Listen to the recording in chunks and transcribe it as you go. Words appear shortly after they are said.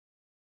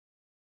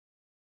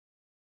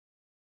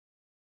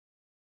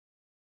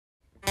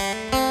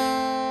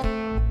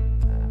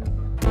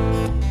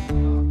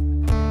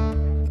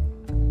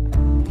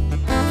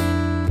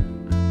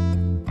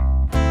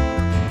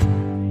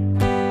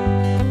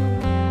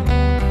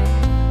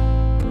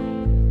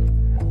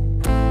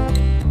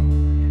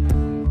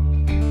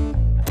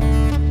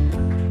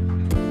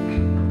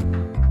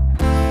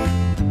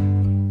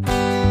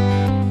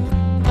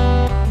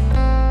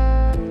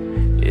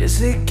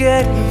Is it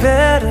getting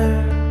better?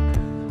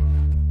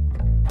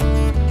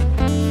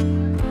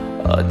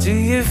 Or do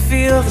you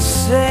feel the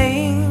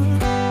same?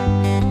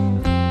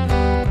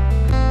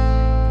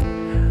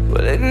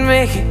 Will it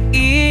make it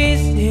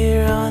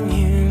easier on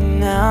you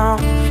now?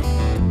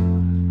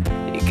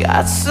 You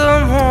got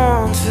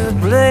someone to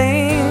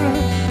blame.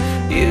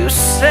 You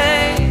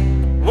say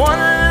one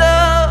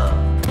love,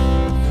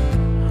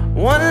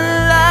 one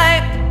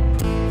life,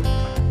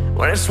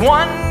 when it's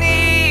one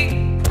need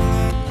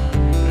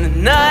in the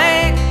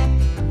night.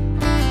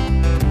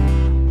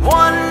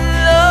 One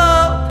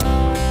love,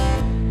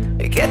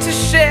 you get to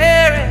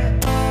share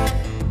it.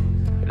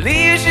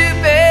 Leaves you,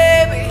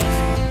 baby,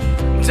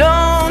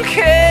 don't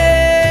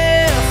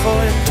care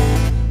for it.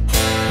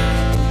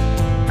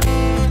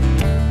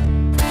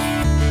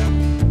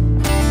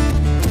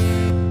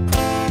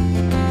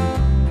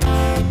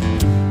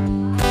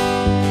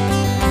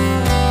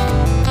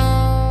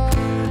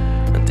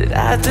 Did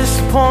I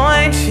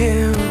disappoint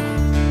you,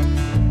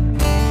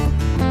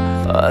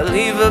 or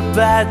leave a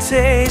bad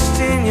taste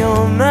in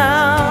your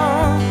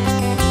mouth?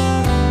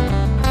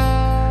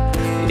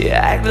 You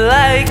act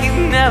like you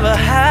never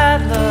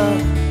had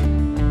love,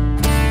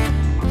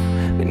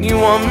 and you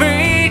want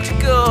me to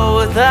go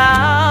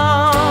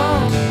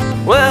without.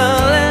 Well,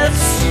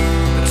 it's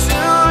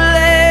too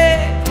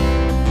late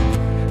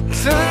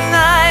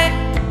tonight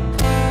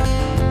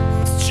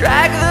to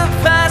drag the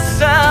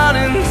past out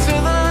into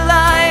the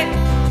light.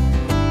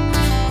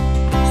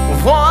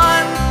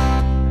 One,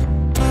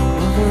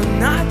 but we're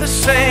not the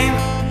same.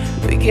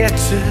 We get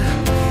to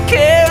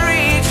carry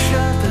each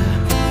other,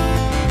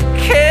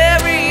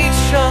 carry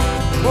each other.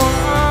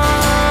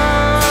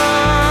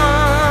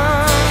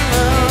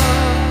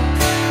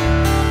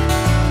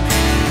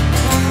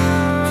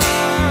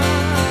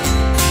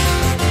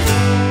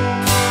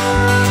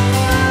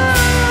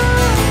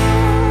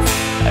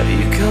 Have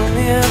you come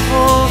here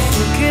for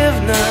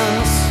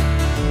forgiveness?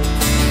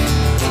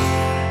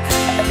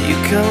 Have you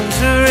come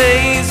to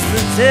raise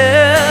the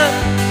dead?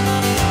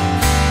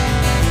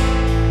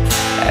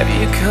 Have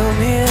you come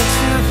here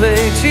to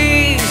play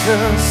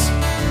Jesus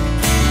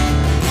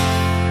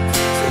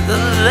to the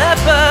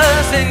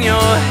lepers in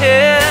your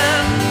head?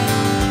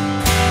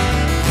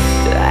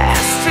 Did I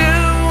ask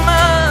too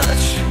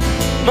much,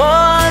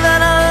 more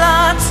than a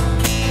lot?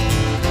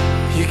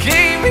 You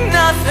gave me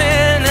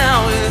nothing,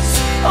 now it's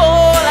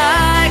all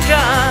I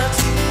got.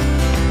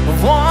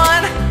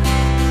 One,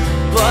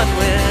 but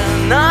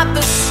we're not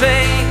the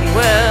same.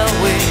 Well,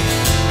 we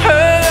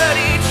hurt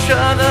each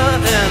other,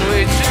 then we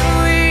do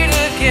it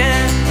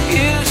again.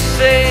 You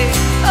say,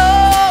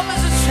 love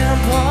is a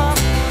temple,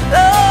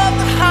 love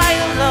the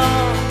higher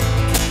love.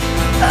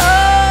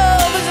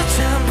 Love is a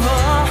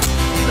temple,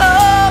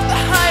 love the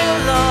higher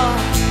love.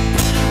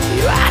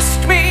 You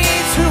asked me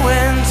to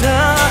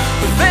enter,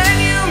 but then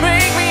you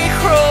make me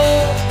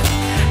crawl,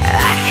 and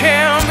I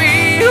can't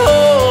be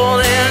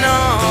holding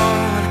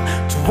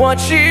on to what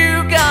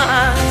you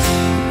got,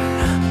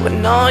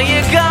 when all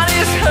you got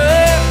is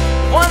hurt.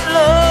 One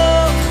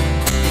love,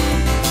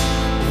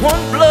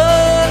 one blood.